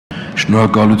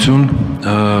Շնորհակալություն,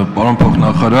 պարոն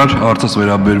փոխնախարար, հարցս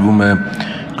վերաբերվում է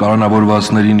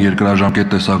կառավարվածներին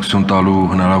երկարաժամկետ տեսակցություն տալու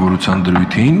հնարավորության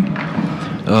դրույթին։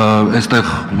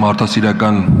 Այստեղ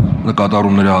մարդասիրական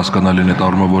նկատառումները հասկանալի են, այդ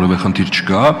առումով որևէ խնդիր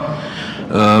չկա,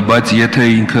 բայց եթե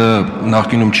ինքը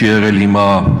նախկինում չի եղել, հիմա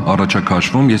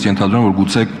առաջաքաշվում, ես ենթադրում եմ, որ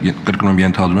գուցե կրկնում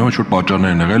ենթադրում եմ, որ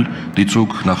պատճառներ են եղել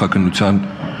դիցուք նախաքննության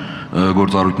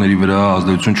գործառույթների վրա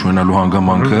ազդեցություն չունենալու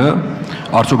հանգամանքը,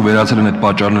 արդյոք վերացել են այդ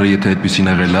պատճառները, եթե այդպեսին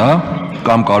եղել է,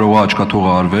 կամ կարող է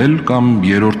աչքաթողը արվել, կամ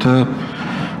երրորդը,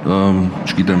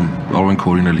 չգիտեմ, կարող ենք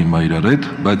օրինել հիմա իրար հետ,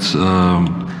 բայց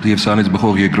եւ սրանից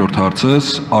բխող երկրորդ հարցս,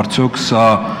 արդյոք սա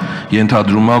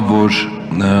ենթադրում է, որ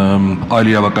այլ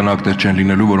իրավական ակտեր չեն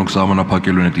լինելու, որոնք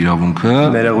սահմանափակելու են այդ իրավունքը,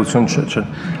 ներողություն չէ,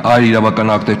 այլ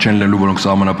իրավական ակտեր չեն լինելու, որոնք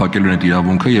սահմանափակելու են այդ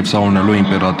իրավունքը եւ սա ունենալու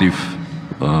իմպերատիվ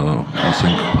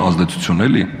ասենք ազդեցություն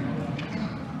էլի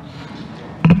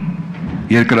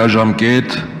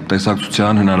երկարաժամկետ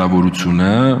տեսակցության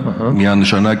հնարավորությունը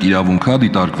միանշանակ իրավունք է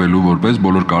դիտարկվելու որպես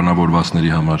բոլոր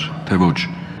կառավարվածների համար թե ոչ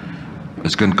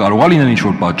այսինքն կարող է լինել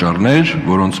ինչ-որ պատճառներ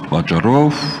որոնց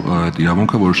պատճառով այդ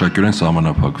իրավունքը որոշակիորեն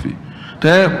սահմանափակվի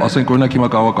թե ասենք օրինակ հիմա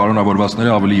կարող է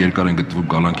կառավարվածները ավելի երկար են գտնվում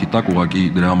կալանքի տակ ուղղակի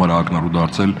դրա համար ակնառու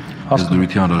դարձել այս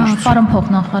դրույթի անհրաժեշտություն Պարոն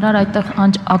փոխնախարար այդտեղ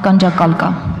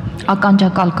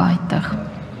ականջակալ կա այդտեղ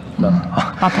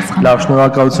Լավ,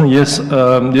 շնորհակալություն։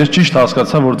 Ես ճիշտ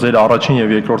հասկացա, որ ձեր առաջին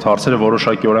եւ երկրորդ հարցերը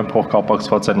որոշակիորեն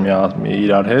փոխկապակցված են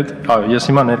իրար հետ։ Ես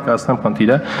հիմա ներկայացնեմ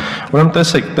խնդիրը։ Ուրեմն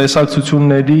տեսեք,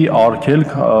 տեսակցությունների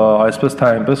արգելք այսպես թե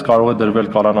այնպես կարող է դրվել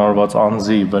կառավարված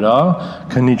անձի վրա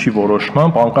քննիչի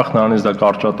որոշմամբ, անկախ նրանից դա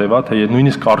կարճատև է, թե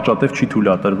նույնիսկ կարճատև չի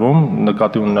թույլատրվում,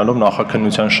 նկատի ունենալով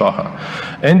նախաքննության շահը։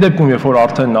 Այն դեպքում, երբ որ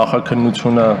արդեն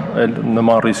նախաքննությունը այլ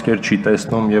նման ռիսկեր չի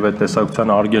տեսնում եւ այդ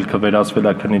տեսակցության արգելքը վերածվել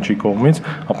է քննիչի կողմից,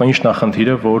 ապա ինչն է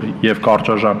խնդիրը, որ եւ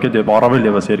կարճաժամկետ եւ առավել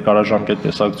եւս երկարաժամկետ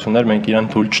տեսակցություններ մենք իրեն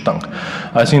թույլ չտանք։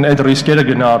 Այսինքն այդ ռիսկերը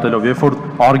գնահատելով, երբ որ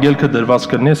արգելքը դրված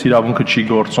կլինի, իրավունքը չի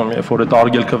գործում, երբ որ այդ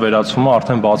արգելքը վերացվում է,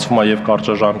 արդեն բացվում է եւ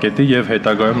կարճաժամկետի եւ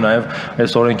հետագայում նաեւ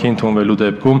այս օրենքի ընդունվելու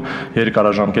դեպքում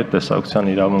երկարաժամկետ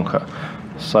տեսակցության իրավունքը։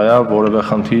 Սա է որևէ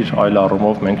խնդիր այլ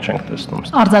առումով մենք չենք տեսնում։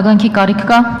 Արձագանքի կարիք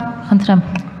կա, խնդրեմ։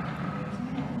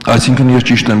 Այսինքն ես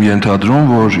ճիշտ եմ ենթադրում,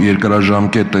 որ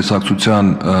երկարաժամկետ տեսակցության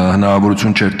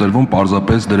հնարավորություն չէր տրվում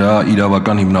պարզապես դրա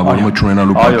իրավական հիմնավորումը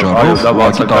չունենալու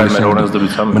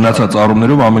պատճառով, մնացած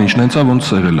առումներով ամեն ինչն հենց է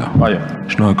ոնց եղել է։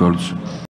 Շնորհակալություն։